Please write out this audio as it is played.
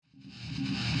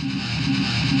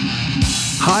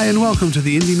Hi, and welcome to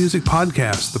the Indie Music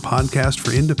Podcast, the podcast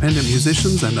for independent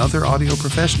musicians and other audio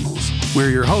professionals. We're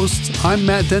your hosts. I'm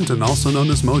Matt Denton, also known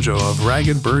as Mojo of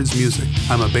Ragged Birds Music.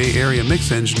 I'm a Bay Area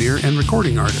mix engineer and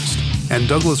recording artist. And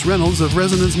Douglas Reynolds of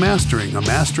Resonance Mastering, a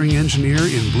mastering engineer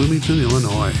in Bloomington,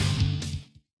 Illinois.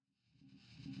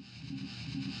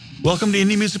 Welcome to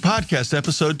Indie Music Podcast,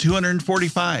 episode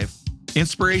 245,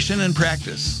 Inspiration and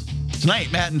Practice.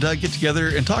 Tonight, Matt and Doug get together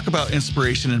and talk about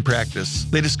inspiration and practice.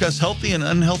 They discuss healthy and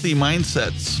unhealthy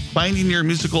mindsets, finding your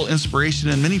musical inspiration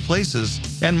in many places,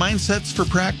 and mindsets for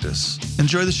practice.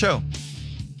 Enjoy the show.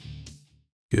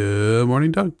 Good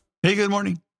morning, Doug. Hey, good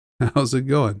morning. How's it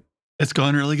going? It's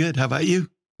going really good. How about you?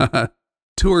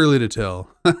 Too early to tell.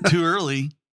 Too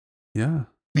early? Yeah.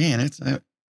 Man, I'm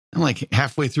like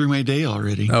halfway through my day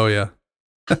already. Oh, yeah.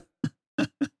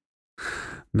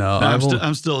 No,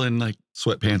 I'm still in like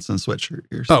sweatpants and sweatshirt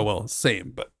here. So. Oh, well,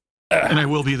 same, but... And I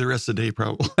will be the rest of the day,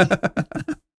 probably. I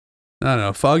don't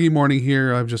know. Foggy morning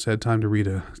here. I've just had time to read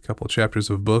a couple of chapters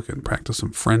of a book and practice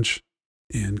some French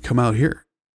and come out here.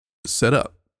 Set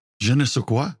up. Je ne sais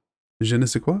quoi. Je ne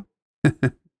sais quoi?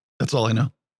 That's all I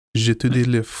know. Je te dis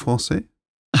le français.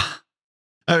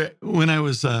 When I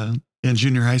was in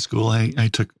junior high school, I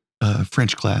took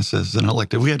French class as an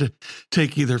elective. We had to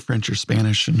take either French or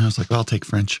Spanish, and I was like, well, I'll take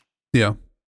French. Yeah.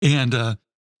 And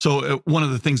so one of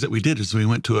the things that we did is we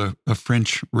went to a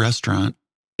French restaurant,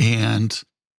 and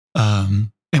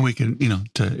we could,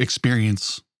 to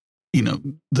experience,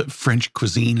 the French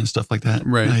cuisine and stuff like that.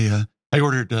 Right. I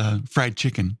ordered fried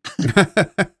chicken.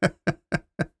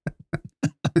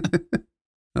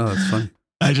 Oh, that's funny.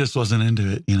 I just wasn't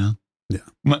into it, Yeah.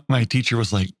 My teacher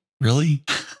was like, really?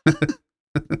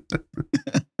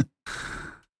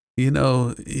 You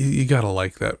gotta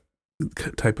like that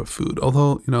type of food.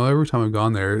 Although, every time I've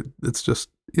gone there, it's just,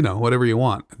 whatever you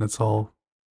want. And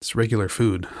it's regular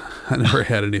food. I never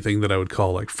had anything that I would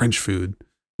call like French food.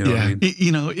 You know what I mean?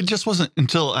 It just wasn't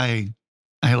until I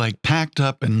like packed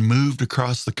up and moved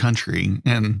across the country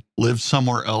and lived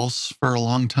somewhere else for a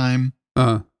long time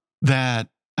that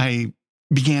I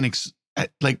began,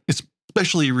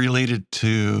 especially related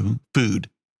to food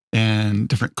and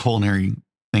different culinary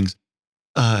things,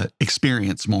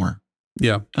 experience more.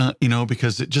 Yeah.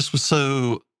 Because it just was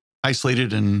so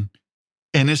isolated and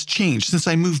it's changed since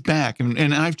I moved back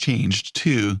and I've changed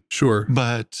too. Sure.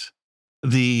 But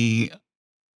the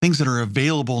things that are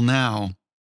available now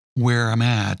where I'm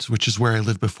at, which is where I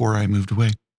lived before I moved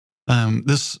away,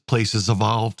 this place has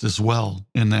evolved as well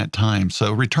in that time.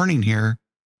 So returning here,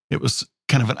 it was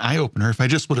kind of an eye opener. If I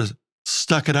just would have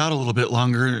stuck it out a little bit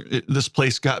longer, this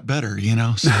place got better,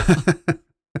 So.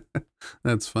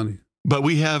 That's funny. But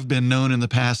we have been known in the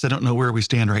past, I don't know where we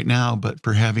stand right now, but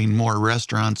for having more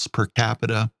restaurants per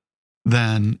capita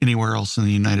than anywhere else in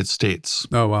the United States.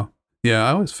 Oh, wow. Yeah,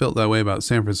 I always felt that way about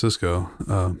San Francisco.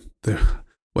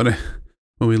 When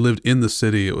we lived in the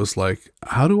city, it was like,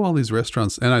 how do all these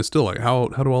restaurants, and I still like, how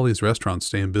do all these restaurants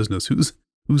stay in business? Who's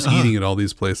eating at all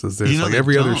these places? There's like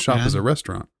every other shop is a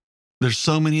restaurant. There's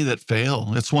so many that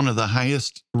fail. It's one of the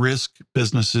highest risk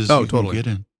businesses can get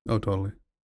in. Oh, totally.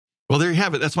 Well, there you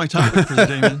have it. That's my topic for the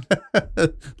day, man.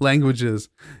 Languages.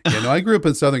 I grew up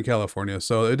in Southern California,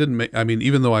 so it didn't make,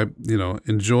 even though I,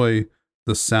 enjoy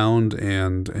the sound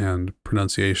and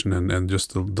pronunciation and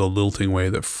just the lilting way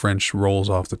that French rolls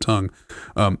off the tongue,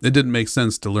 it didn't make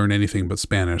sense to learn anything but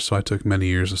Spanish. So I took many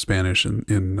years of Spanish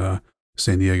in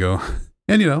San Diego.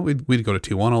 And, we'd go to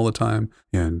Tijuana all the time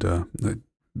and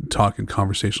talk in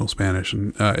conversational Spanish.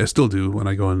 And I still do when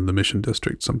I go in the Mission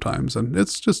District sometimes. And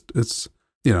it's just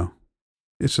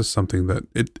something that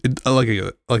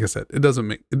like I said, it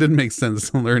didn't make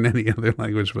sense to learn any other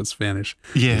language but Spanish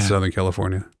in Southern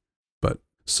California. But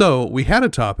so we had a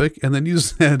topic, and then you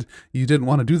said you didn't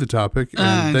want to do the topic,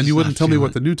 and then you wouldn't tell me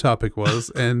what the new topic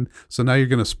was, and so now you're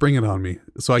going to spring it on me.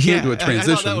 So I can't do a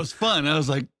transition. I thought that was fun. I was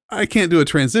like, I can't do a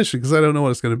transition because I don't know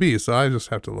what it's going to be, so I just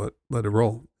have to let it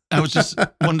roll. I was just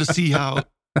wanted to see how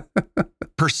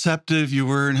perceptive you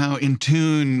were and how in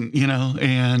tune,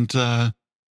 and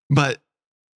but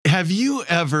have you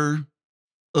ever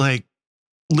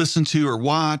listened to or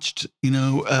watched,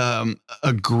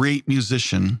 a great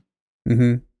musician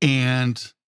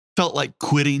and felt like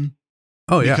quitting?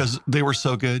 Oh, yeah. Because they were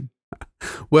so good?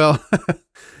 Well,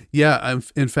 yeah.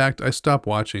 In fact, I stopped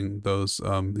watching those,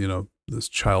 this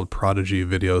child prodigy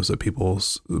videos that people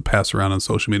pass around on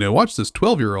social media. Watch this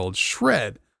 12-year-old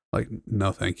shred. Like,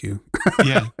 no, thank you.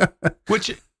 Yeah.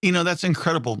 Which, that's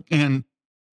incredible. And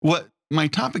what my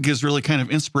topic is really kind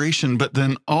of inspiration, but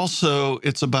then also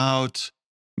it's about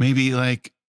maybe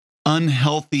like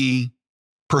unhealthy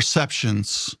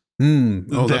perceptions.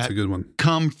 That's a good one.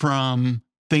 Come from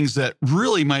things that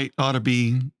really might ought to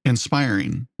be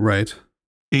inspiring. Right.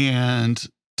 And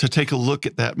to take a look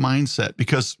at that mindset,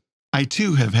 because I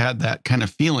too have had that kind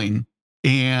of feeling.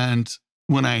 And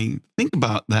when I think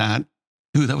about that,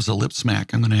 ooh, that was a lip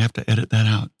smack. I'm going to have to edit that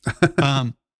out.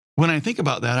 When I think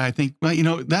about that, I think,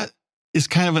 well, that is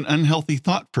kind of an unhealthy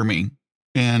thought for me.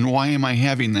 And why am I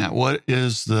having that? What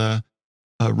is the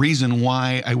reason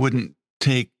why I wouldn't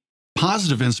take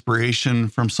positive inspiration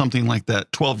from something like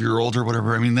that 12-year-old or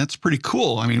whatever? I mean, that's pretty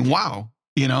cool. I mean, wow,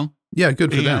 Yeah,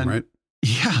 good for them, right?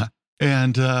 Yeah.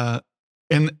 And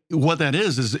what that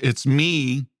is it's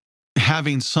me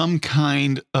having some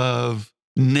kind of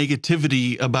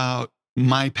negativity about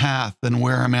my path and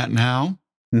where I'm at now,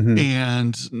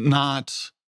 and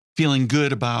not feeling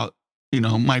good about,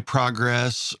 my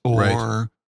progress or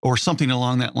something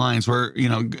along that lines where,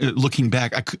 looking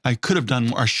back, I could have done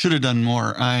more, I should have done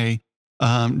more. I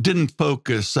didn't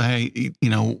focus.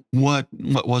 What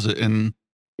was it? And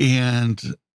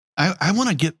I want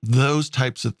to get those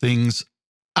types of things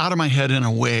out of my head in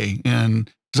a way. And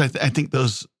because I think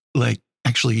those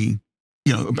actually,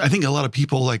 I think a lot of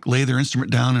people lay their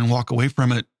instrument down and walk away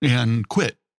from it and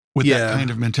quit with that kind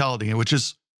of mentality, which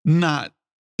is not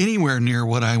anywhere near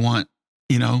what I want.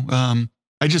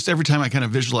 I just, every time I kind of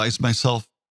visualize myself,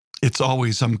 it's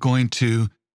always, I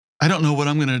don't know what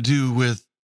I'm going to do with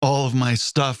all of my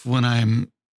stuff when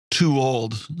I'm too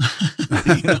old,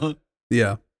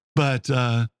 Yeah. But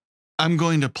I'm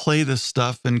going to play this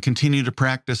stuff and continue to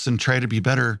practice and try to be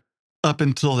better up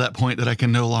until that point that I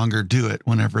can no longer do it,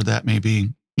 whenever that may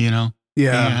be, Yeah.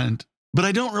 But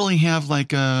I don't really have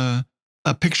a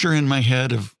picture in my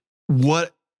head of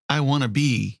what I want to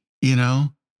be,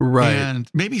 Right. And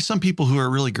maybe some people who are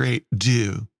really great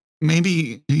do.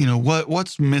 Maybe,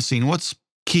 what's missing? What's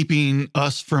keeping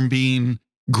us from being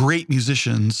great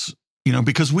musicians,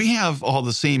 because we have all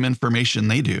the same information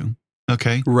they do.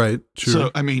 Okay. Right. True.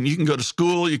 So, I mean, you can go to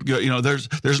school, you can go,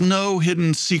 there's no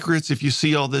hidden secrets. If you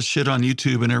see all this shit on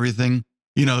YouTube and everything,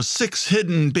 6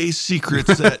 hidden bass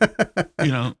secrets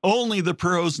that, only the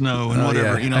pros know and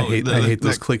whatever, I hate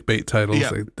those clickbait titles.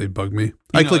 Yeah. They bug me.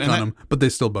 I click on them, but they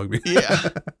still bug me. Yeah.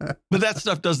 But that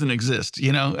stuff doesn't exist,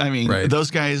 I mean, right. Those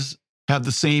guys have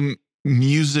the same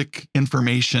music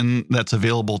information that's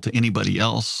available to anybody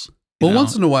else. Well,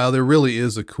 once in a while, there really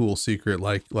is a cool secret,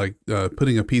 like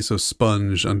putting a piece of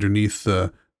sponge underneath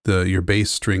your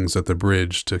bass strings at the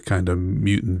bridge to kind of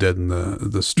mute and deaden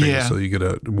the strings, so you get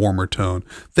a warmer tone.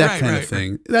 That kind of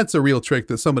thing. Right. That's a real trick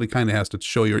that somebody kind of has to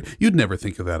show you. You'd never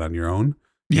think of that on your own,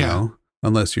 you know,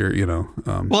 unless you're,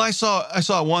 Well, I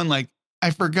saw one,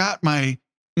 I forgot my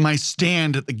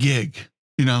stand at the gig,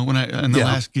 in the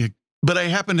last gig, but I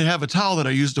happened to have a towel that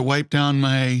I used to wipe down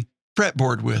my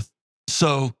fretboard with.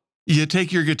 So you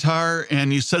take your guitar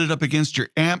and you set it up against your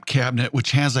amp cabinet,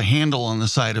 which has a handle on the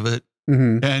side of it,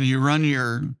 and you run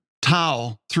your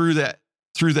towel through that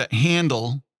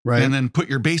handle, right, and then put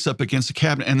your bass up against the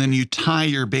cabinet, and then you tie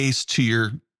your bass to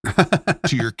your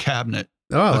cabinet.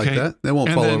 Oh, I like that. That won't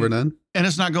fall over none, and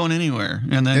it's not going anywhere.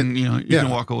 And then you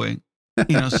can walk away.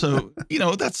 So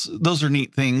those are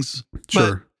neat things.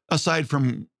 Sure. But aside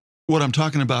from what I'm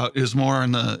talking about, is more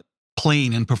on the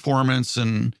playing and performance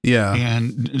and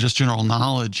just general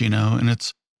knowledge, and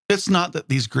it's not that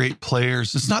these great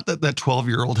players, it's not that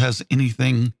 12-year-old has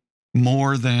anything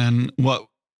more than what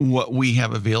we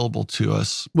have available to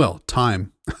us. Well,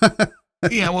 time.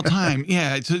 Time.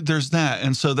 Yeah, there's that.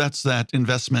 And so that's that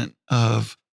investment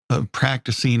of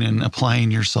practicing and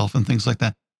applying yourself and things like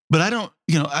that. But I don't,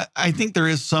 I think there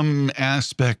is some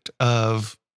aspect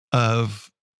of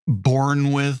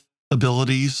born with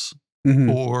abilities,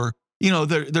 or,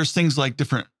 there's things like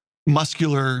different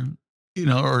muscular,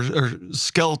 or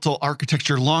skeletal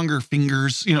architecture, longer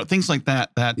fingers, things like that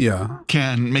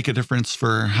can make a difference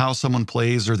for how someone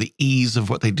plays or the ease of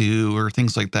what they do or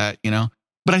things like that,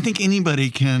 But I think anybody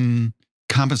can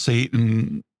compensate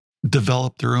and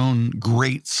develop their own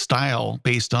great style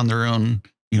based on their own,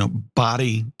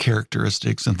 body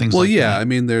characteristics and things like that. Well, yeah, I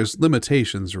mean, there's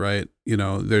limitations, right?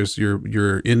 There's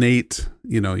your innate,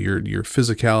 your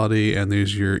physicality, and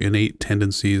there's your innate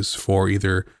tendencies for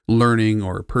either learning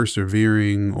or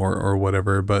persevering or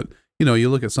whatever. But, you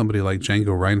look at somebody like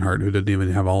Django Reinhardt, who didn't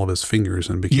even have all of his fingers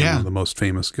and became one of the most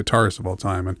famous guitarists of all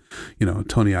time. And,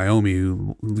 Tony Iommi,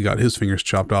 who got his fingers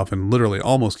chopped off and literally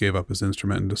almost gave up his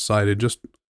instrument and decided just,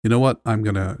 you know what, I'm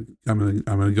gonna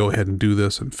go ahead and do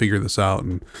this and figure this out,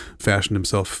 and fashioned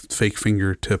himself fake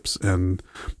fingertips and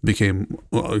became,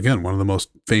 well, again, one of the most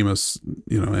famous,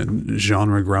 and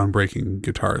genre groundbreaking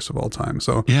guitarists of all time.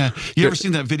 So you ever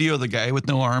seen that video of the guy with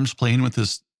no arms playing with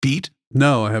his feet?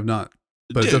 No, I have not,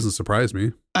 but it doesn't surprise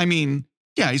me. I mean,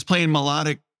 Yeah, he's playing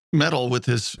melodic metal with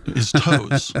his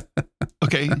toes.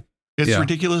 Okay. It's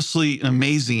ridiculously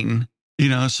amazing,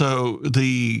 so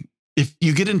if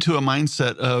you get into a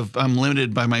mindset of I'm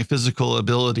limited by my physical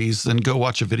abilities, then go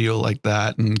watch a video like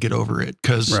that and get over it.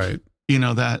 Cause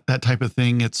that type of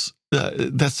thing, it's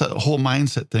that's the whole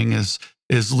mindset thing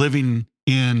is living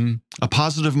in a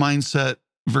positive mindset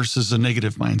versus a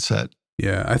negative mindset.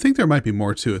 Yeah, I think there might be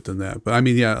more to it than that. But I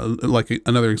mean, like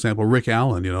another example, Rick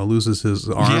Allen, loses his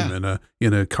arm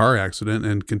in a car accident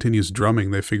and continues drumming.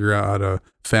 They figure out how to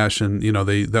fashion,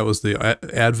 that was the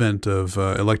advent of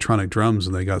electronic drums,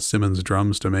 and they got Simmons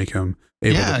drums to make him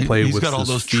able to play with his feet. He's got all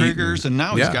those triggers, and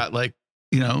now he's got I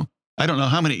don't know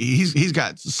how many. He's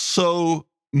got so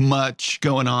much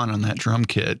going on that drum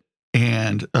kit,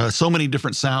 and so many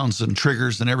different sounds and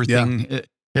triggers and everything. Yeah.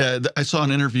 I saw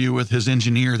an interview with his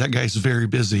engineer. That guy's very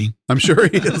busy. I'm sure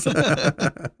he is.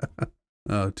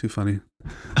 Oh, too funny.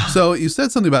 So you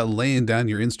said something about laying down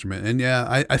your instrument. And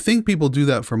I think people do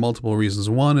that for multiple reasons.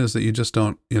 One is that you just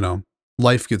don't,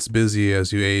 life gets busy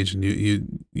as you age, and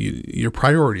your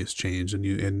priorities change.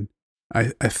 And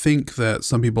I think that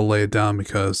some people lay it down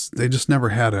because they just never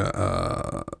had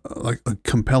a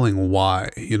compelling why.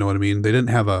 You know what I mean? They didn't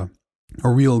have a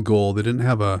real goal.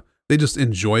 They just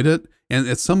enjoyed it. And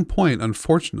at some point,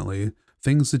 unfortunately,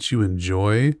 things that you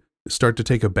enjoy start to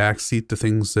take a backseat to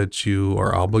things that you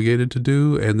are obligated to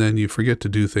do, and then you forget to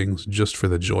do things just for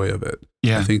the joy of it.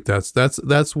 Yeah. I think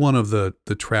that's one of the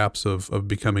traps of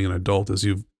becoming an adult, is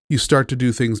you start to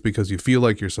do things because you feel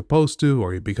like you're supposed to,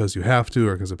 or because you have to,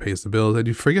 or because it pays the bills, and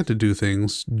you forget to do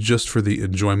things just for the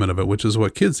enjoyment of it, which is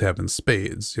what kids have in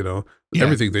spades.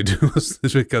 Everything they do is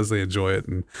because they enjoy it,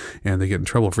 and they get in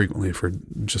trouble frequently for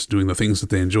just doing the things that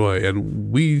they enjoy.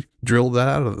 And we drill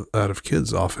that out of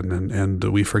kids often, and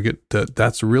we forget that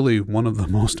that's really one of the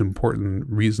most important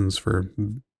reasons for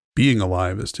being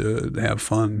alive, is to have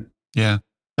fun. Yeah.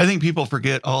 I think people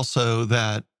forget also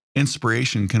that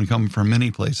inspiration can come from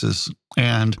many places,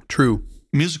 and true,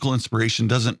 musical inspiration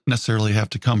doesn't necessarily have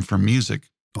to come from music.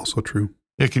 Also true.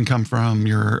 It can come from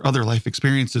your other life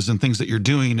experiences and things that you're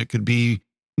doing. It could be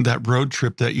that road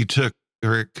trip that you took,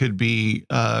 or it could be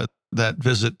that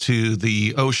visit to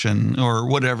the ocean or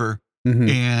whatever. Mm-hmm.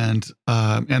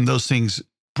 And those things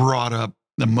brought up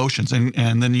emotions,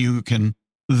 and then you can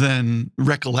then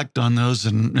recollect on those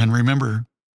and remember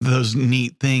those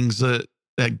neat things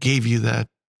that gave you that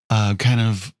kind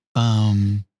of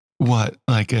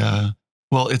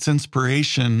it's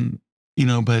inspiration,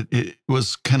 but it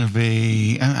was kind of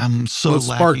I'm so it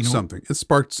sparked something. It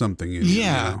sparked something in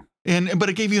you. But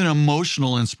it gave you an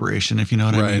emotional inspiration, if you know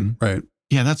what I mean. Right.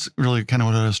 Yeah, that's really kind of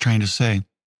what I was trying to say.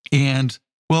 And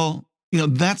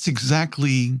that's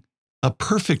exactly a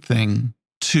perfect thing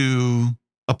to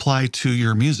apply to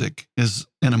your music, is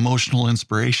an emotional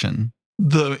inspiration.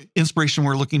 The inspiration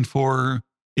we're looking for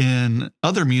in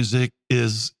other music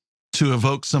is to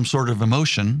evoke some sort of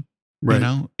emotion,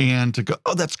 right? And to go,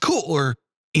 oh, that's cool, or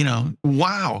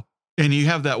wow, and you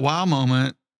have that wow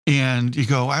moment, and you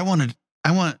go, I want.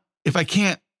 If I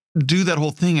can't do that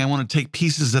whole thing, I want to take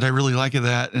pieces that I really like of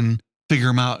that and figure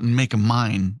them out and make them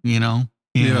mine,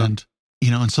 and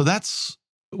so that's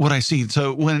what I see.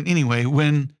 So when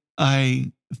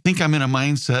I think I'm in a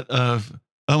mindset of,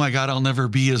 oh my God, I'll never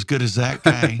be as good as that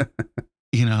guy.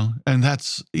 And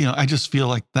that's, I just feel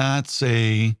like that's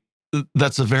a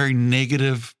very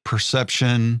negative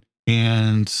perception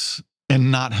and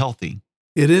not healthy.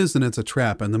 It is, and it's a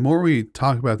trap. And the more we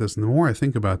talk about this and the more I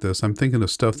think about this, I'm thinking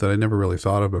of stuff that I never really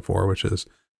thought of before, which is,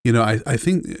 I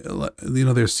think,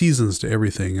 there's seasons to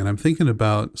everything. And I'm thinking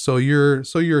about, so you're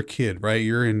a kid, right?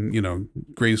 You're in,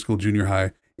 grade school, junior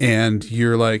high. And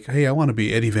you're like, hey, I want to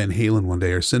be Eddie Van Halen one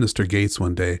day, or Sinister Gates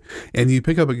one day. And you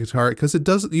pick up a guitar because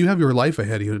you have your life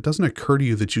ahead of you. It doesn't occur to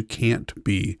you that you can't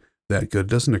be that good. It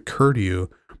doesn't occur to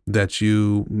you that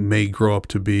you may grow up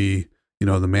to be,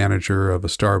 the manager of a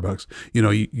Starbucks.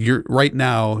 You're right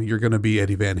now, you're going to be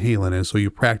Eddie Van Halen. And so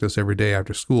you practice every day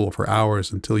after school for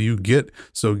hours until you get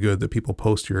so good that people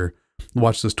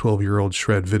watch this 12-year-old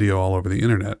shred video all over the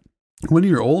internet. When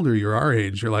you're older, you're our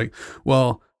age, you're like,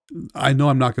 well, I know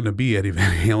I'm not going to be Eddie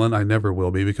Van Halen. I never will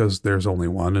be, because there's only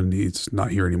one, and he's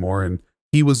not here anymore. And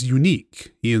he was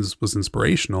unique. He was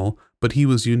inspirational, but he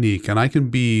was unique. And I can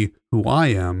be who I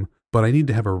am, but I need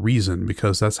to have a reason,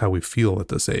 because that's how we feel at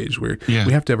this age. We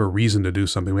have to have a reason to do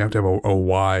something. We have to have a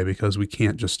why, because we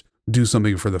can't just do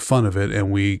something for the fun of it,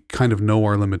 and we kind of know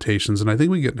our limitations. And I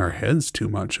think we get in our heads too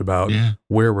much about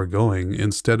where we're going.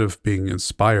 Instead of being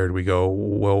inspired, we go,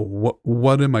 well,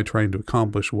 what am I trying to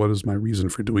accomplish? What is my reason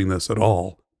for doing this at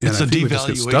all? And it's a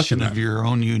devaluation of your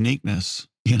own uniqueness.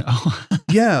 you know?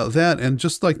 Yeah, that, and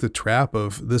just like the trap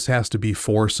of this has to be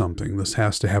for something. This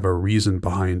has to have a reason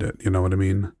behind it. You know what I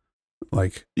mean?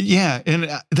 Like, yeah. And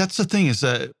that's the thing is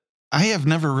that I have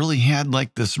never really had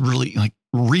like this really like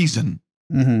reason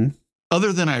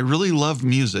other than I really love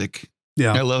music.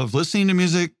 Yeah. I love listening to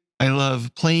music. I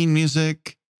love playing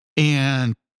music,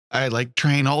 and I like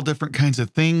trying all different kinds of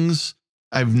things.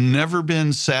 I've never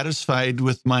been satisfied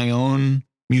with my own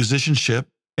musicianship,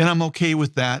 and I'm okay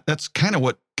with that. That's kind of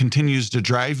what continues to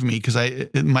drive me, because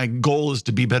my goal is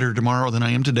to be better tomorrow than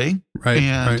I am today.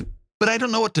 Right. But I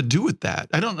don't know what to do with that.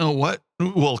 I don't know what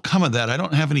will come of that. I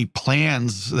don't have any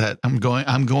plans that I'm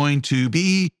going to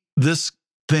be this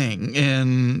thing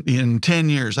in 10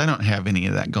 years. I don't have any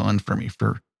of that going for me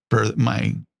for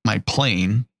my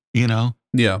playing, you know?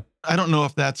 Yeah. I don't know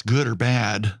if that's good or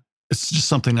bad. It's just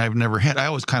something I've never had. I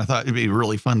always kind of thought it'd be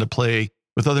really fun to play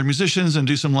with other musicians and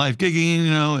do some live gigging,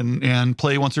 you know, and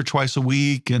play once or twice a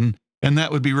week. And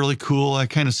that would be really cool. I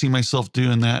kind of see myself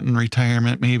doing that in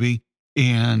retirement maybe.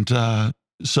 And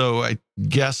so I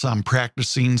guess I'm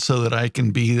practicing so that I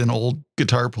can be an old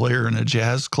guitar player in a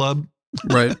jazz club.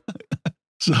 Right.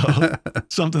 So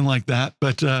something like that.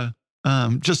 But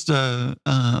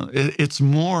it's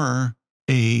more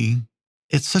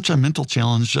it's such a mental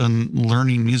challenge on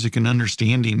learning music and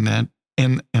understanding that.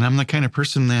 And I'm the kind of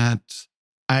person that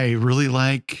I really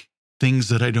like things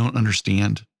that I don't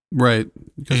understand. Right.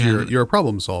 Because you're a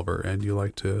problem solver, and you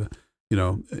like to, you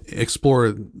know, explore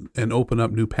and open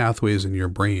up new pathways in your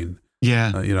brain.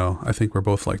 Yeah. You know, I think we're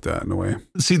both like that in a way.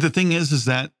 See, the thing is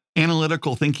that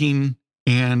analytical thinking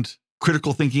and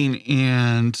critical thinking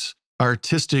and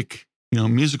artistic, you know,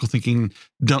 musical thinking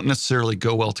don't necessarily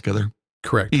go well together.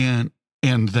 Correct.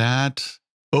 And that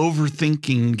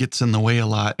overthinking gets in the way a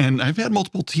lot. And I've had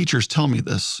multiple teachers tell me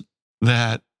this,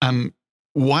 that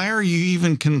why are you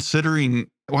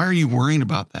worrying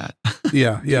about that?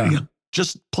 Yeah. You know,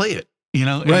 just play it, you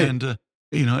know, right. And,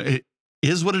 you know, it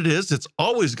is what it is. It's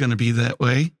always going to be that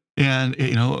way. And,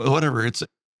 you know, whatever, it's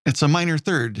a minor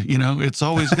third, you know, it's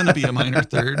always going to be a minor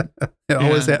third. It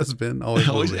always has been.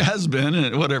 Always has been.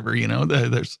 And whatever, you know,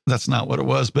 that's not what it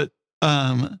was.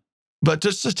 But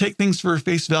just to take things for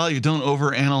face value, don't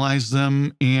overanalyze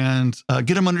them, and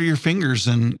get them under your fingers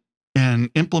and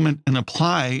implement and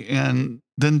apply, and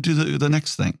then do the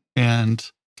next thing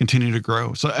and continue to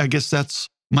grow. So I guess that's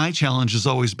my challenge has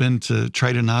always been to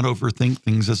try to not overthink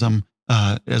things as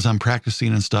I'm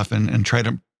practicing and stuff, and try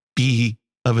to be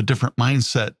of a different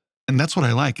mindset. And that's what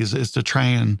I like is to try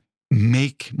and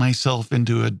make myself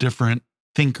into a different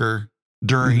thinker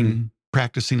during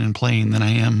practicing and playing than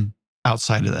I am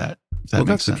outside of that. Well,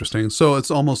 that's interesting. So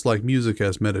it's almost like music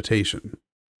as meditation.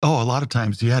 Oh, a lot of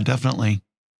times. Yeah, definitely.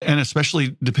 And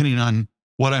especially depending on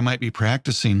what I might be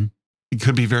practicing, it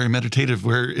could be very meditative,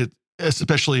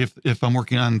 especially if I'm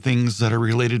working on things that are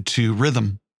related to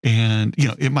rhythm. And, you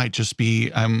know, it might just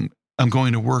be, I'm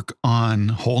going to work on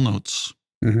whole notes.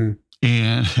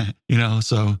 And, you know,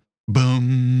 so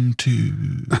boom, 2,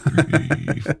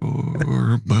 3,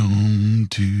 4, boom,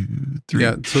 2, 3.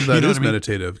 Yeah. So that is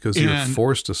meditative, because you're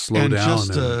forced to slow down.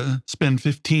 Just spend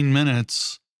 15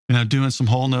 minutes, you know, doing some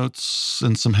whole notes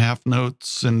and some half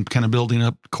notes and kind of building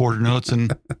up quarter notes.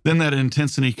 And then that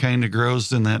intensity kind of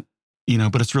grows in that, you know,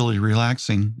 but it's really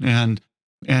relaxing, and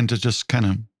to just kind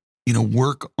of, you know,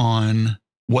 work on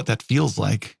what that feels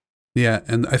like. Yeah.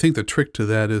 And I think the trick to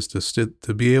that is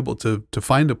to be able to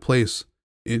find a place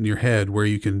in your head where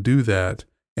you can do that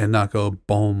and not go,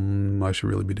 boom, I should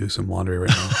really be doing some laundry right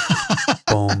now.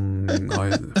 Boom, oh,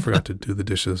 I forgot to do the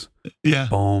dishes. Yeah.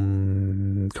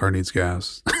 Boom, car needs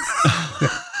gas.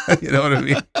 You know what I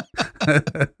mean?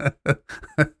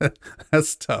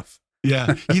 That's tough.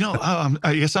 Yeah. You know,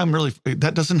 I guess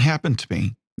that doesn't happen to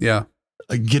me. Yeah.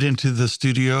 I get into the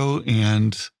studio,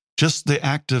 and just the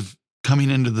act of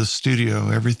coming into the studio,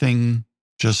 everything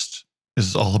just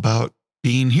is all about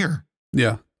being here.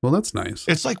 Yeah. Well, that's nice.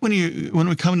 It's like when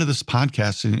we come into this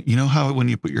podcast, and you know how when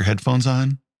you put your headphones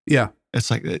on? Yeah. It's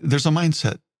like there's a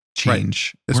mindset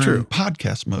change. Right. It's We're true. in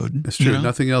podcast mode. It's true. You know?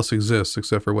 Nothing else exists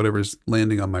except for whatever's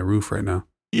landing on my roof right now.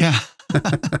 Yeah.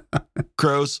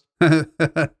 Crows.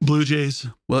 Blue jays.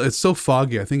 Well, it's so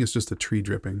foggy. I think it's just a tree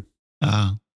dripping.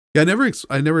 Yeah, I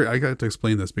got to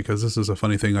explain this, because this is a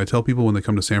funny thing. I tell people when they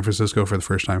come to San Francisco for the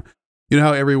first time, you know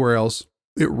how everywhere else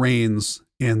it rains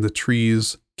and the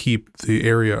trees keep the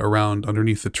area around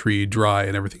underneath the tree dry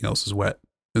and everything else is wet.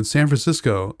 In San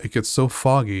Francisco, it gets so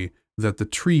foggy that the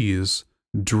trees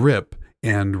drip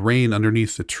and rain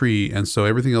underneath the tree, and so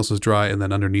everything else is dry, and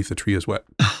then underneath the tree is wet.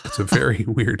 It's a very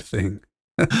weird thing.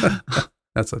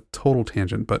 That's a total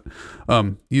tangent. But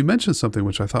you mentioned something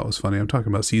which I thought was funny. I'm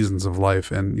talking about seasons of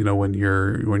life, and when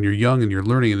you're young and you're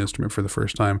learning an instrument for the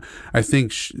first time, I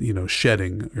think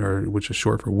shedding, or which is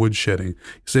short for wood shedding,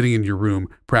 sitting in your room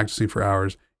practicing for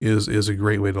hours is a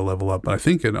great way to level up. But I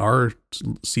think in our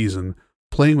season,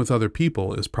 playing with other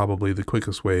people is probably the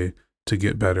quickest way to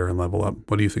get better and level up.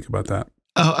 What do you think about that?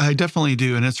 Oh, I definitely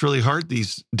do. And it's really hard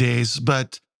these days,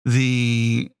 but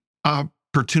the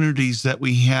opportunities that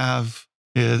we have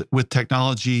with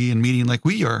technology and meeting like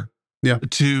we are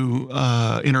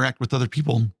to interact with other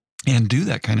people and do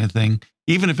that kind of thing,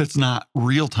 even if it's not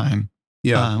real time,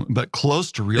 but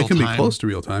close to real time. It can be close to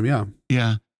real time,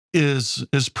 yeah,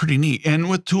 is pretty neat. And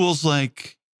with tools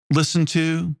like Listen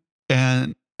To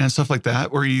and stuff like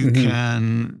that, where you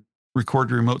can record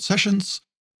your remote sessions.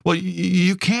 Well,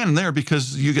 you can there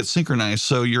because you get synchronized.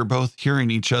 So you're both hearing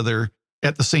each other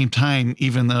at the same time,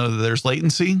 even though there's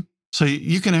latency. So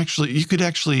you could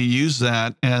actually use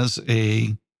that as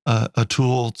a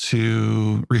tool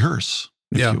to rehearse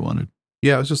if you wanted.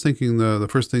 Yeah, I was just thinking the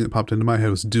first thing that popped into my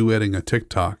head was duetting a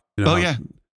TikTok. Oh yeah.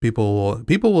 People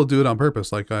will do it on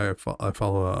purpose. Like I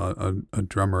follow a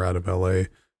drummer out of LA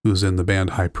who's in the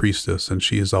band High Priestess, and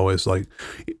she's always like,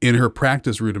 in her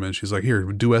practice rudiment, she's like, here,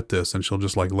 duet this, and she'll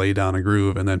just like lay down a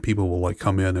groove, and then people will like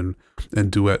come in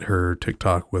and duet her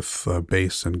TikTok with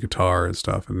bass and guitar and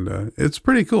stuff, and it's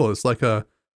pretty cool. It's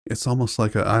almost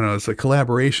like I don't know, it's a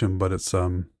collaboration, but it's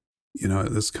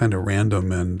it's kind of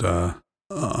random and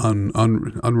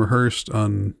unrehearsed,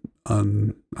 I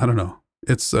don't know.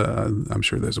 It's I'm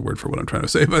sure there's a word for what I'm trying to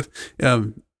say, but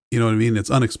you know what I mean? It's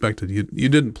unexpected. You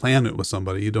didn't plan it with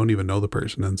somebody. You don't even know the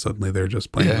person, and suddenly they're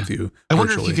just playing with you. I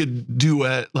wonder if you could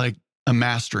duet like a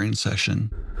mastering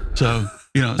session. So,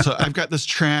 so I've got this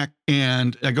track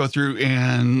and I go through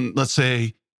and let's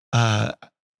say, so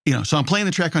I'm playing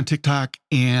the track on TikTok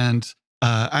and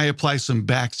I apply some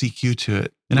back EQ to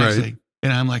it. And I say,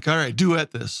 and I'm like, all right,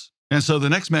 duet this. And so the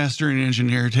next mastering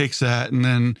engineer takes that and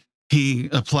then he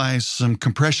applies some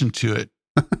compression to it.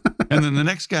 And then the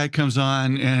next guy comes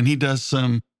on and he does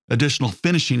some additional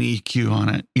finishing EQ on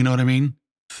it. You know what I mean?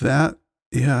 I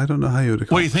don't know how you would.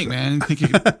 What do you think, man?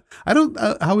 I don't.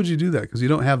 How would you do that? Because you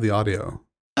don't have the audio.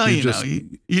 Oh, you're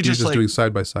just like doing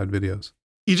side by side videos.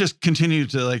 You just continue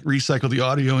to like recycle the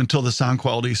audio until the sound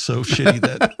quality is so shitty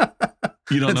that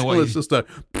you don't know why. It's just a.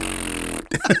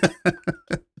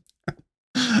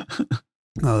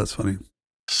 Oh, that's funny.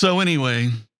 So anyway,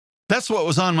 that's what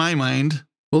was on my mind.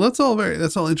 Well, that's all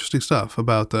interesting stuff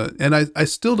about that. And I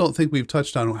still don't think we've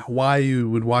touched on why you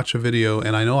would watch a video.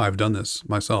 And I know I've done this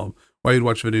myself. Why you'd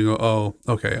watch a video and go, oh,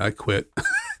 okay, I quit.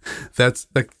 That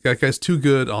guy's too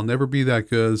good. I'll never be that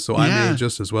good. So I may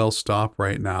just as well stop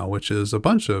right now, which is a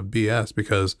bunch of BS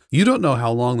because you don't know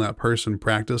how long that person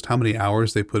practiced, how many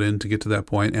hours they put in to get to that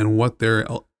point, and what their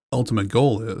ultimate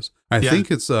goal is. I think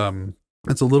it's a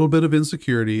little bit of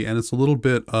insecurity, and it's a little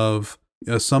bit of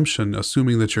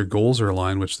assuming that your goals are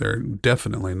aligned, which they're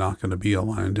definitely not going to be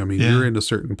aligned. I mean, you're in a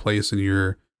certain place in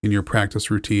your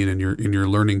practice routine and in your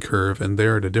learning curve, and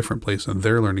they're at a different place in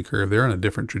their learning curve. They're on a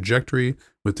different trajectory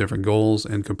with different goals,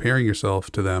 and comparing yourself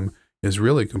to them is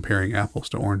really comparing apples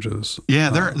to oranges.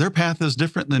 Yeah, their path is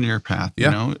different than your path.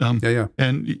 Yeah.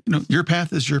 And your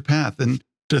path is your path, and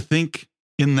to think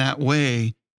in that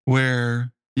way,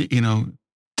 where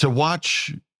to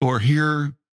watch or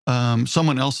hear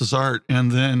someone else's art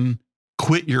and then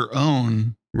quit your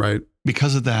own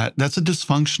because of that's a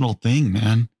dysfunctional thing,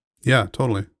 man. Yeah,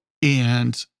 totally.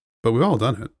 But we've all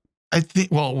done it. I think,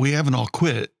 well, we haven't all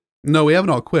quit. No, we haven't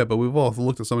all quit, but we've all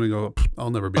looked at somebody and go, I'll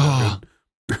never be that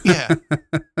good. Yeah.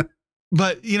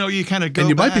 But, you kind of go and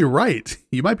you back. might be right.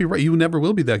 You might be right. You never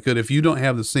will be that good if you don't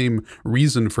have the same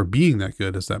reason for being that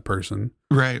good as that person.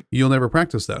 Right. You'll never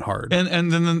practice that hard.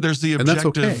 And then there's the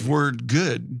objective word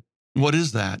good. What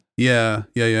is that? Yeah.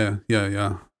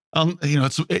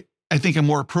 I think a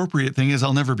more appropriate thing is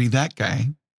I'll never be that guy.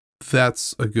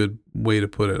 That's a good way to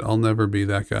put it. I'll never be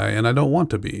that guy, and I don't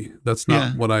want to be. That's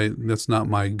not that's not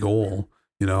my goal.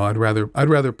 I'd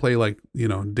rather play like,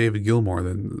 David Gilmour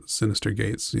than Synyster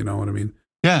Gates. You know what I mean?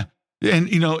 Yeah. And,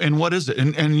 and what is it?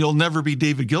 And you'll never be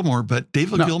David Gilmour, but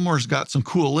David Gilmour's got some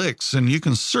cool licks, and you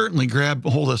can certainly grab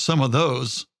hold of some of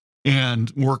those and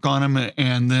work on them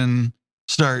and then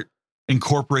start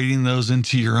incorporating those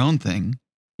into your own thing,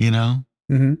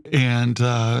 Mm-hmm.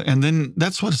 And then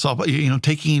that's what it's all about,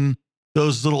 taking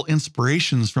those little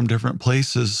inspirations from different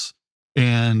places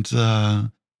and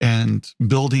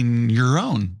building your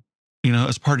own,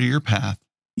 as part of your path.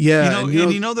 Yeah.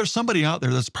 There's somebody out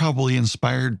there that's probably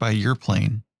inspired by your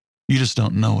playing. You just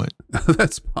don't know it.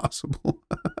 That's possible.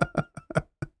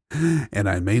 And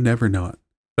I may never know it.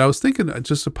 But I was thinking, it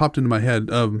just popped into my head,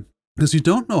 because you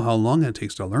don't know how long it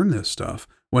takes to learn this stuff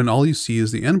when all you see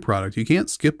is the end product. You can't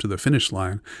skip to the finish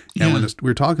line. And when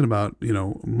we're talking about,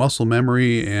 muscle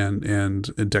memory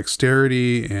and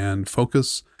dexterity and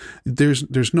focus,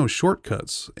 there's no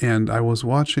shortcuts. And I was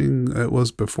watching, it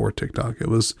was before TikTok, it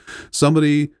was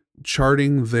somebody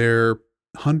charting their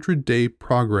 100-day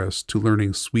progress to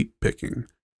learning sweep picking.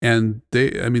 And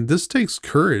this takes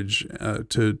courage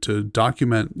to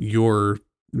document your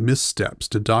missteps,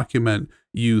 to document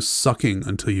you sucking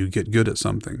until you get good at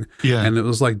something. Yeah. And it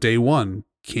was like day 1,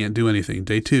 can't do anything.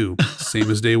 Day 2,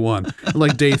 same as day 1.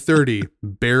 Like day 30,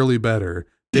 barely better.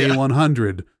 Day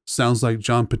 100, sounds like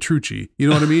John Petrucci. You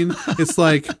know what I mean? It's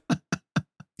like,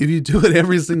 if you do it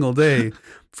every single day,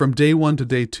 from day 1 to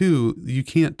day 2, you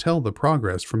can't tell the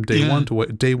progress. From day 1 to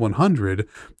day 100,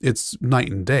 it's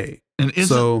night and day. And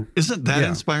isn't that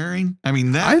inspiring? I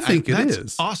mean, I think that's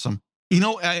is awesome.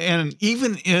 And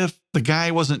even if the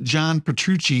guy wasn't John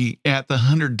Petrucci at the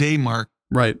 100-day mark,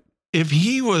 right? If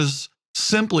he was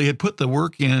simply had put the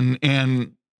work in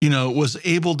and, was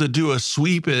able to do a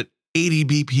sweep at 80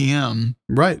 BPM,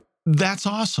 right? That's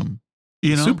awesome.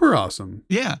 Super awesome.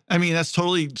 Yeah. I mean, that's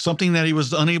totally something that he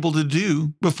was unable to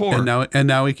do before. And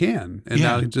now he can. And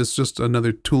now it's just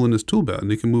another tool in his tool belt,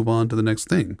 and he can move on to the next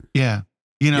thing. Yeah.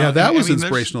 That was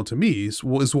inspirational to me,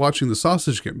 was watching the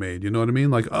sausage get made. You know what I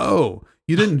mean? Like, oh,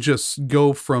 you didn't just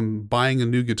go from buying a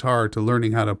new guitar to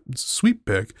learning how to sweep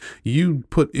pick. You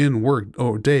put in work,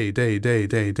 day,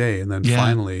 and then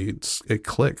finally it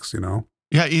clicks,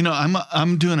 Yeah,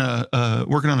 I'm doing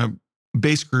working on a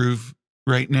bass groove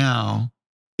right now,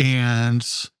 and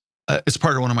it's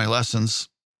part of one of my lessons.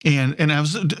 And I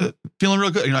was feeling real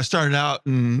good. I started out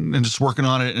and just working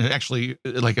on it, and actually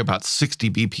like about 60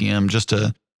 BPM, just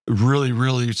to really,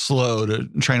 really slow to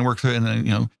try and work through it. And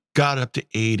then, got up to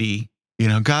 80,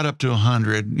 got up to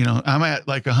 100. I'm at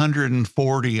like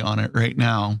 140 on it right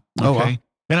now. Okay. Oh, wow.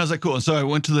 And I was like, cool. And so I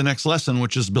went to the next lesson,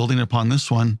 which is building upon this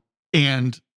one.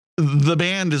 And the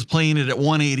band is playing it at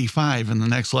 185 in the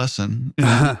next lesson.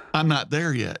 And I'm not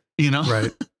there yet,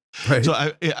 Right. Right.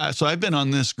 So I've been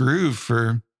on this groove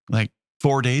for like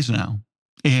 4 days now,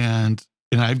 and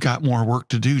I've got more work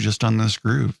to do just on this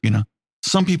groove.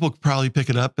 Some people could probably pick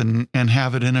it up and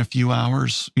have it in a few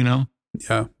hours.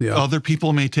 Yeah. Other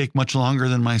people may take much longer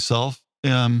than myself.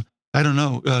 I don't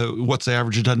know what's the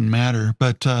average. It doesn't matter,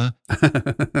 but so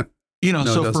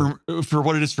for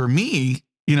what it is for me,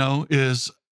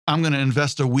 is I'm going to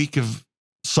invest a week of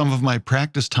some of my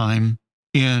practice time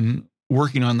in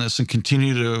working on this and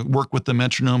continue to work with the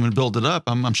metronome and build it up.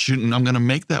 I'm going to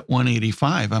make that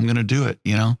 185. I'm going to do it,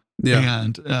 Yeah.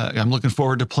 And I'm looking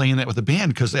forward to playing that with the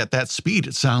band, because at that speed,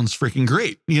 it sounds freaking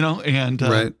great, and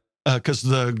right. Because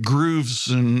the grooves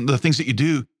and the things that you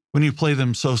do when you play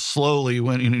them so slowly,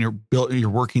 when you're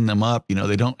working them up,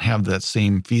 they don't have that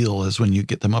same feel as when you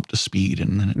get them up to speed,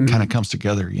 and then it kind of comes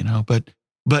together,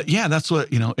 But yeah, that's what,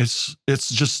 it's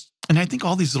just, and I think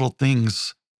all these little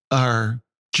things are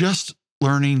just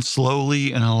learning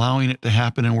slowly and allowing it to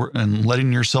happen, and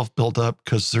letting yourself build up,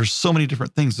 because there's so many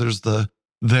different things. There's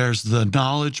the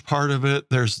knowledge part of it.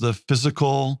 There's the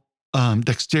physical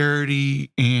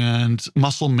dexterity and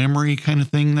muscle memory kind of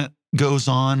thing that goes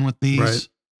on with these. Right.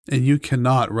 And you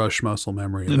cannot rush muscle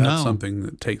memory. That's something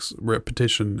that takes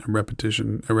repetition and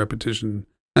repetition and repetition.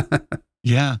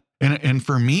 Yeah. And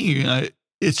for me,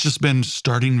 it's just been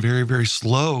starting very, very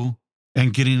slow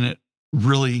and getting it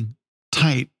really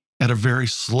tight at a very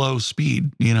slow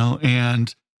speed,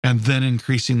 and then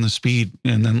increasing the speed,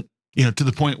 and then, to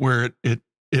the point where it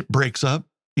breaks up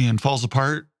and falls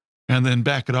apart, and then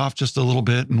back it off just a little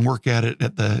bit and work at it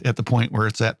at the point where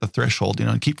it's at the threshold,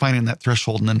 and keep finding that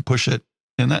threshold and then push it.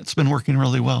 And that's been working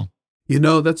really well.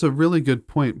 That's a really good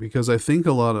point, because I think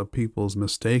a lot of people's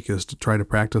mistake is to try to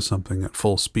practice something at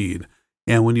full speed.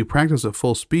 And when you practice at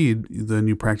full speed, then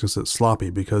you practice it sloppy,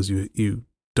 because you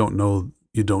don't know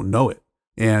it.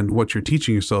 And what you're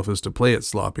teaching yourself is to play it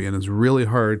sloppy. And it's really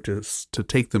hard to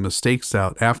take the mistakes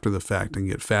out after the fact and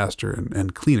get faster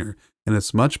and cleaner. And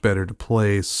it's much better to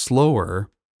play slower,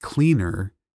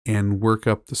 cleaner, and work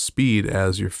up the speed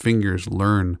as your fingers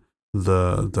learn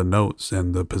the notes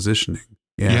and the positioning.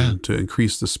 And to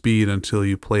increase the speed until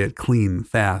you play it clean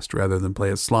fast, rather than play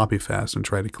it sloppy fast and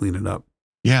try to clean it up.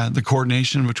 Yeah, the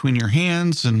coordination between your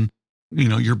hands and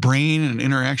your brain, and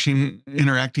interacting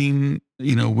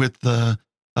with the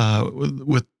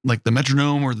with like the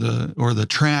metronome or the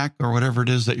track or whatever it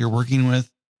is that you're working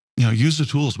with. Use the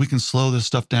tools. We can slow this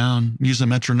stuff down. Use a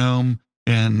metronome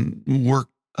and work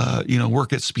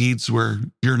at speeds where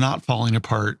you're not falling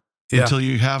apart until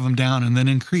you have them down, and then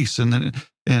increase. And then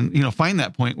find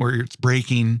that point where it's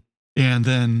breaking and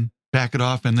then back it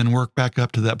off and then work back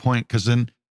up to that point. Cause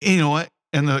then, you know what?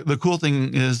 And the cool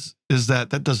thing is that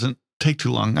doesn't take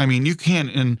too long. I mean, you can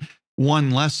in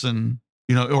one lesson,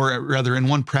 or rather in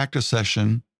one practice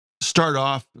session, start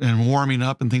off and warming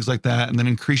up and things like that, and then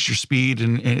increase your speed.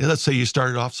 And let's say you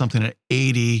started off something at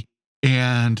 80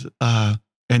 and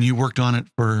you worked on it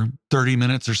for 30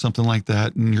 minutes or something like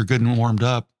that, and you're good and warmed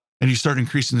up, and you start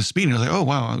increasing the speed, and you're like, oh,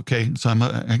 wow, okay, so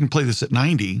I can play this at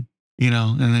 90,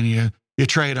 and then you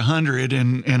try at 100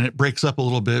 and it breaks up a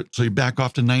little bit. So you back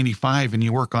off to 95 and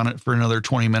you work on it for another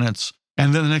 20 minutes.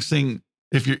 And then the next thing,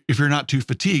 if you're not too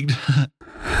fatigued,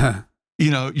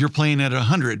 you're playing at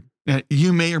 100.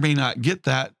 You may or may not get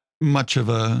that much of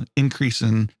a increase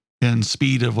in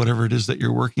speed of whatever it is that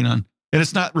you're working on. And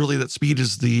it's not really that speed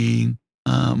is the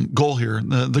goal here.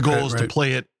 The goal is to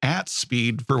play it at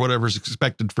speed for whatever's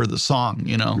expected for the song,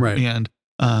 Right. And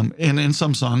in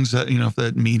some songs that, if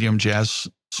that medium jazz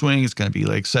swing is going to be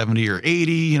like 70 or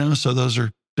 80, so those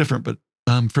are different. But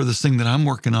for this thing that I'm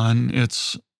working on,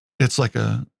 it's like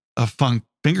a funk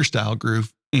fingerstyle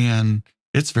groove, and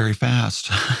it's very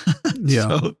fast. Yeah.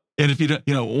 So, and if you don't,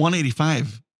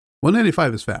 185.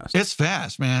 185 is fast. It's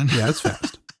fast, man. Yeah, it's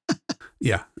fast.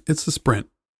 Yeah, it's a sprint.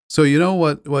 So you know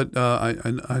what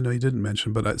I know you didn't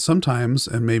mention, but sometimes,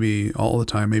 and maybe all the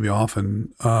time, maybe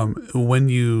often, when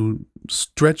you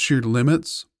stretch your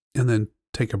limits and then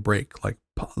take a break, like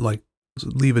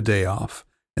leave a day off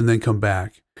and then come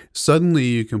back, suddenly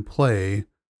you can play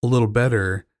a little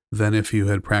better than if you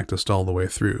had practiced all the way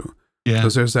through. Yeah.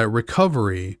 Because there's that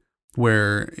recovery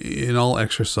where in all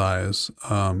exercise,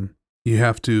 you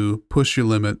have to push your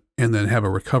limit and then have a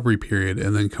recovery period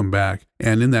and then come back.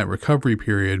 And in that recovery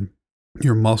period,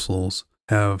 your muscles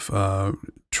have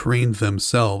trained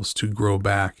themselves to grow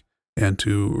back and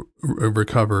to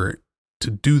recover to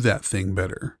do that thing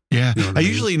better. Yeah. I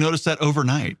usually notice that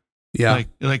overnight. Yeah.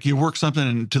 Like you work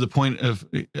something to the point of,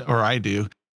 or I do,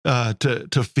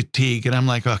 to fatigue. And I'm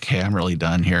like, okay, I'm really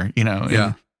done here,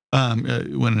 Yeah.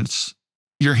 And, when it's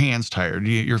your hand's tired,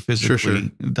 you're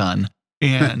physically done.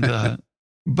 And,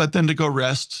 but then to go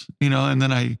rest, and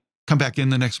then I come back in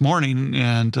the next morning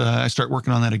and I start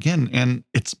working on that again. And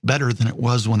it's better than it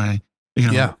was when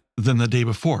than the day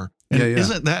before. And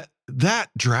isn't that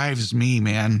drives me,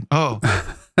 man. Oh,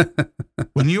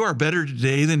 when you are better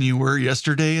today than you were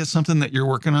yesterday at something that you're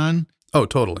working on. Oh,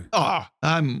 totally. Oh,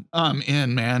 I'm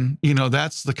in, man.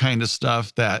 That's the kind of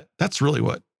stuff that's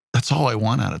all I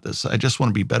want out of this. I just want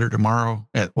to be better tomorrow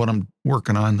at what I'm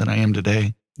working on than I am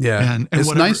today. Yeah. And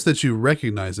it's nice that you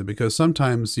recognize it, because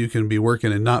sometimes you can be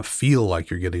working and not feel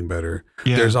like you're getting better.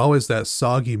 Yeah. There's always that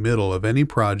soggy middle of any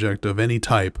project of any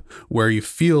type where you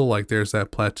feel like there's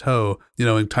that plateau. In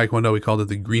Taekwondo, we called it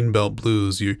the green belt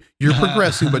blues. You're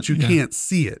progressing, but you can't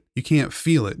see it. You can't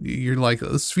feel it. You're like,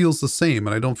 this feels the same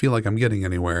and I don't feel like I'm getting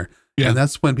anywhere. Yeah. And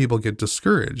that's when people get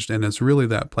discouraged, and it's really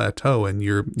that plateau, and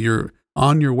you're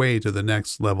on your way to the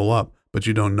next level up, but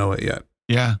you don't know it yet.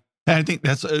 Yeah. And I think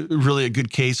that's really a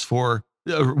good case for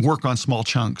work on small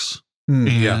chunks.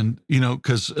 And,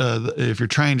 because if you're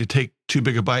trying to take too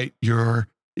big a bite,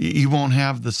 you won't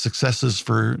have the successes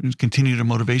for continued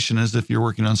motivation as if you're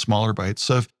working on smaller bites.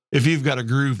 So if you've got a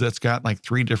groove that's got like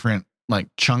 3 different like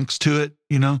chunks to it,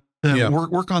 then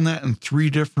work on that in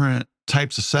 3 different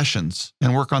types of sessions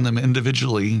and work on them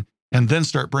individually, and then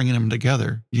start bringing them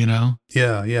together, Yeah.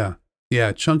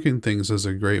 Yeah. Chunking things is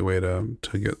a great way to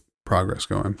get progress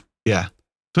going. Yeah.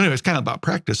 So anyway, it's kind of about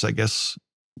practice, I guess,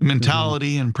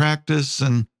 mentality and practice,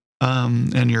 and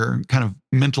your kind of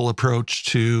mental approach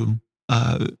to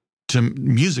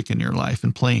music in your life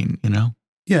and playing,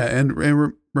 Yeah.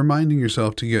 And reminding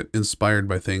yourself to get inspired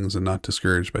by things and not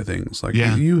discouraged by things. Like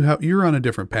you're on a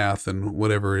different path than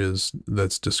whatever it is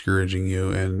that's discouraging you.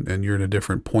 And you're in a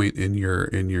different point in your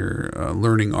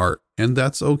learning art, and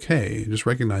that's okay. Just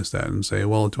recognize that and say,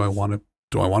 well, do I want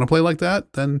to play like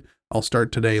that? Then I'll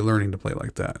start today learning to play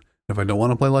like that. If I don't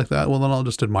want to play like that, well, then I'll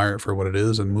just admire it for what it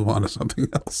is and move on to something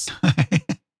else.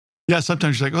 Yeah.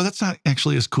 Sometimes you're like, oh, that's not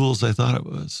actually as cool as I thought it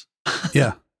was.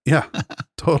 Yeah. Yeah,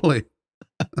 totally.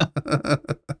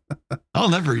 I'll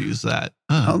never use that.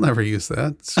 I'll never use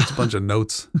that. It's just a bunch of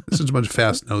notes. It's just a bunch of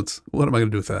fast notes. What am I going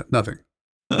to do with that? Nothing.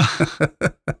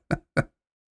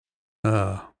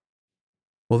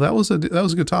 Well, that was a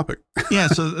good topic. Yeah,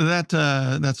 so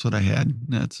that's what I had.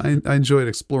 I enjoyed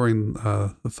exploring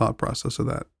the thought process of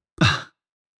that.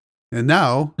 And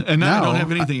now I don't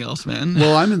have anything else, man.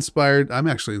 Well, I'm inspired. I'm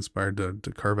actually inspired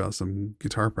to carve out some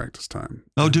guitar practice time.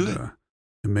 Oh, do it.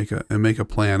 And make a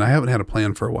plan. I haven't had a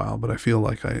plan for a while, but I feel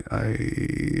like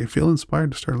I feel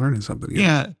inspired to start learning something.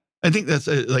 Yeah, I think that's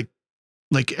like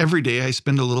like every day I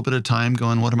spend a little bit of time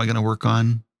going, what am I going to work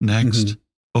on next?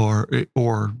 Or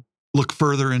look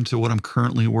further into what I'm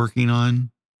currently working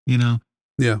on,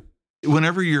 Yeah.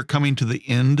 Whenever you're coming to the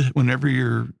end, whenever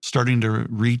you're starting to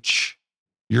reach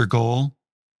your goal,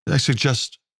 I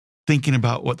suggest thinking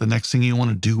about what the next thing you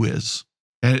want to do is.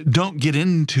 And don't get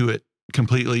into it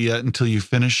completely yet until you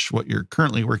finish what you're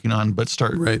currently working on, but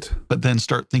then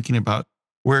start thinking about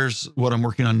where's what I'm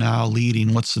working on now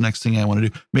leading, what's the next thing I want to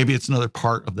do. Maybe it's another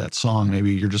part of that song.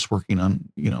 Maybe you're just working on,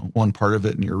 one part of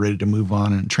it and you're ready to move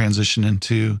on and transition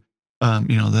into,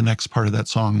 the next part of that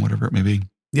song, whatever it may be.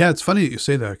 Yeah, it's funny that you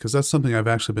say that because that's something I've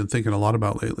actually been thinking a lot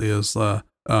about lately is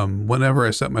whenever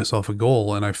I set myself a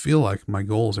goal and I feel like my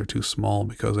goals are too small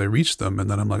because I reach them and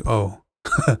then I'm like, oh,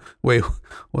 wait,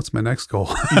 what's my next goal?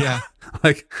 Yeah.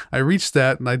 Like I reached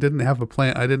that and I didn't have a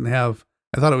plan. I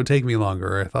thought it would take me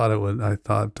longer. I thought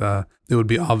it would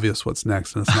be obvious what's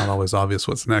next, and it's not always obvious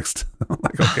what's next. I'm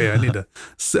like, okay,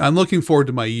 I'm looking forward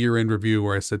to my year-end review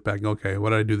where I sit back and, okay,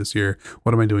 what did I do this year?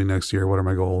 What am I doing next year? What are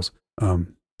my goals?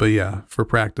 But yeah, for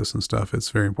practice and stuff, it's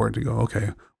very important to go,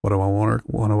 okay, what do I want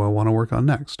to work on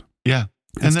next? Yeah.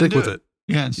 And stick with it.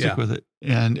 Yeah. And stick with it.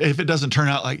 And if it doesn't turn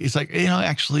out like, it's like,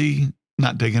 actually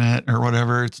not digging it or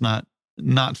whatever, it's not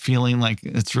feeling like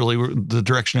it's really the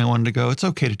direction I wanted to go. It's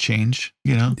okay to change,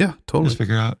 Yeah, totally. Just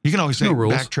figure out. You can always say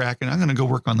backtrack and I'm going to go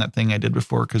work on that thing I did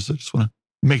before because I just want to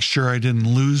make sure I didn't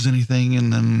lose anything.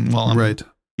 And then while I'm,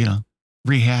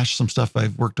 rehash some stuff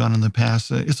I've worked on in the past,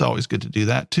 it's always good to do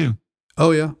that too.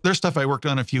 Oh, yeah. There's stuff I worked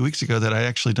on a few weeks ago that I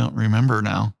actually don't remember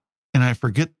now. And I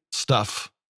forget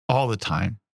stuff all the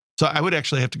time. So I would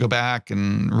actually have to go back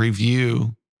and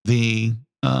review the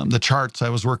charts I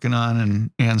was working on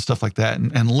and stuff like that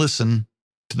and listen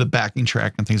to the backing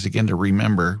track and things again to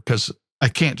remember, because I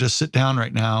can't just sit down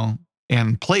right now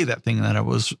and play that thing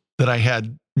that I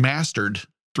had mastered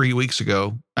 3 weeks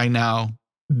ago. I now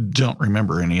don't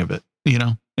remember any of it,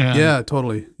 Yeah,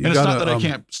 totally. And it's not that I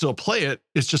can't still play it.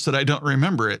 It's just that I don't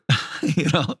remember it,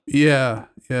 Yeah.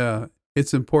 Yeah.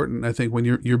 It's important, I think, when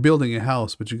you're building a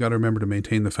house, but you got to remember to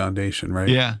maintain the foundation, right?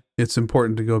 Yeah. It's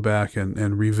important to go back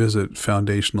and revisit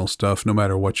foundational stuff, no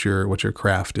matter what your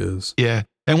craft is. Yeah.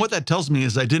 And what that tells me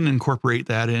is I didn't incorporate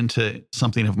that into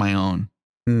something of my own.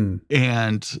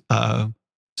 And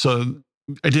so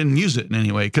I didn't use it in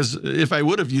any way, because if I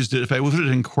would have used it, if I would have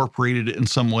incorporated it in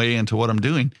some way into what I'm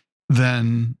doing,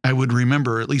 then I would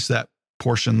remember at least that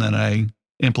portion that I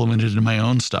implemented in my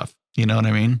own stuff. You know what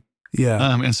I mean?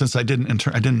 Yeah. And since I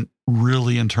didn't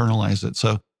really internalize it,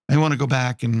 so I want to go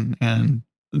back and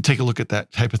take a look at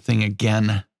that type of thing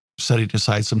again. Setting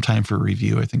aside some time for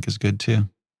review, I think, is good too.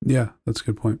 Yeah, that's a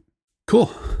good point.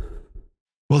 Cool.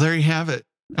 Well, there you have it.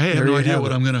 I have no idea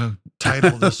what I'm going to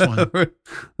title this one.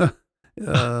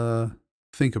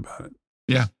 Think about it.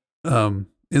 Yeah.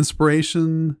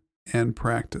 Inspiration and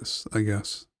practice, I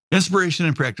guess. Inspiration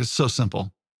and practice. So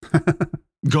simple.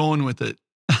 Going with it.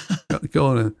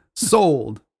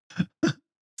 Sold.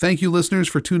 Thank you, listeners,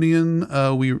 for tuning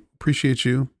in. We appreciate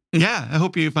you. Yeah, I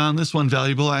hope you found this one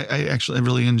valuable. I actually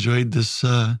really enjoyed this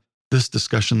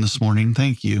discussion this morning.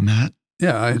 Thank you, Matt.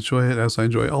 Yeah, I enjoy it as I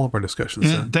enjoy all of our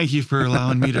discussions. Yeah, thank you for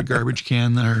allowing me to garbage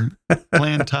can our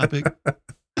planned topic.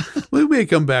 We may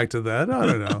come back to that. I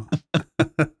don't know.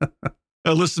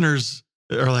 Listeners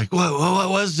are like, what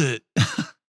was it?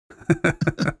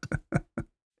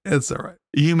 It's all right.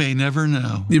 You may never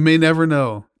know. You may never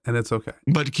know, and it's okay.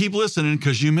 But keep listening,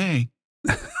 because you may.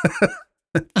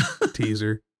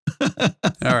 Teaser.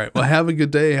 All right. Well, have a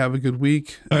good day. Have a good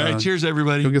week. All right. Cheers,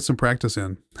 everybody. Go get some practice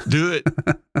in. Do it.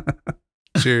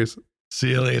 Cheers.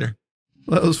 See you later.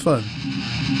 That was fun.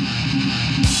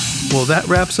 Well, that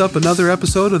wraps up another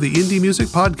episode of the Indie Music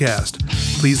Podcast.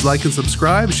 Please like and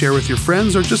subscribe, share with your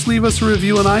friends, or just leave us a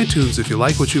review on iTunes if you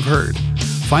like what you've heard.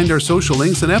 Find our social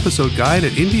links and episode guide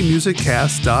at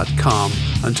indiemusiccast.com.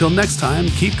 Until next time,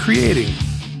 keep creating.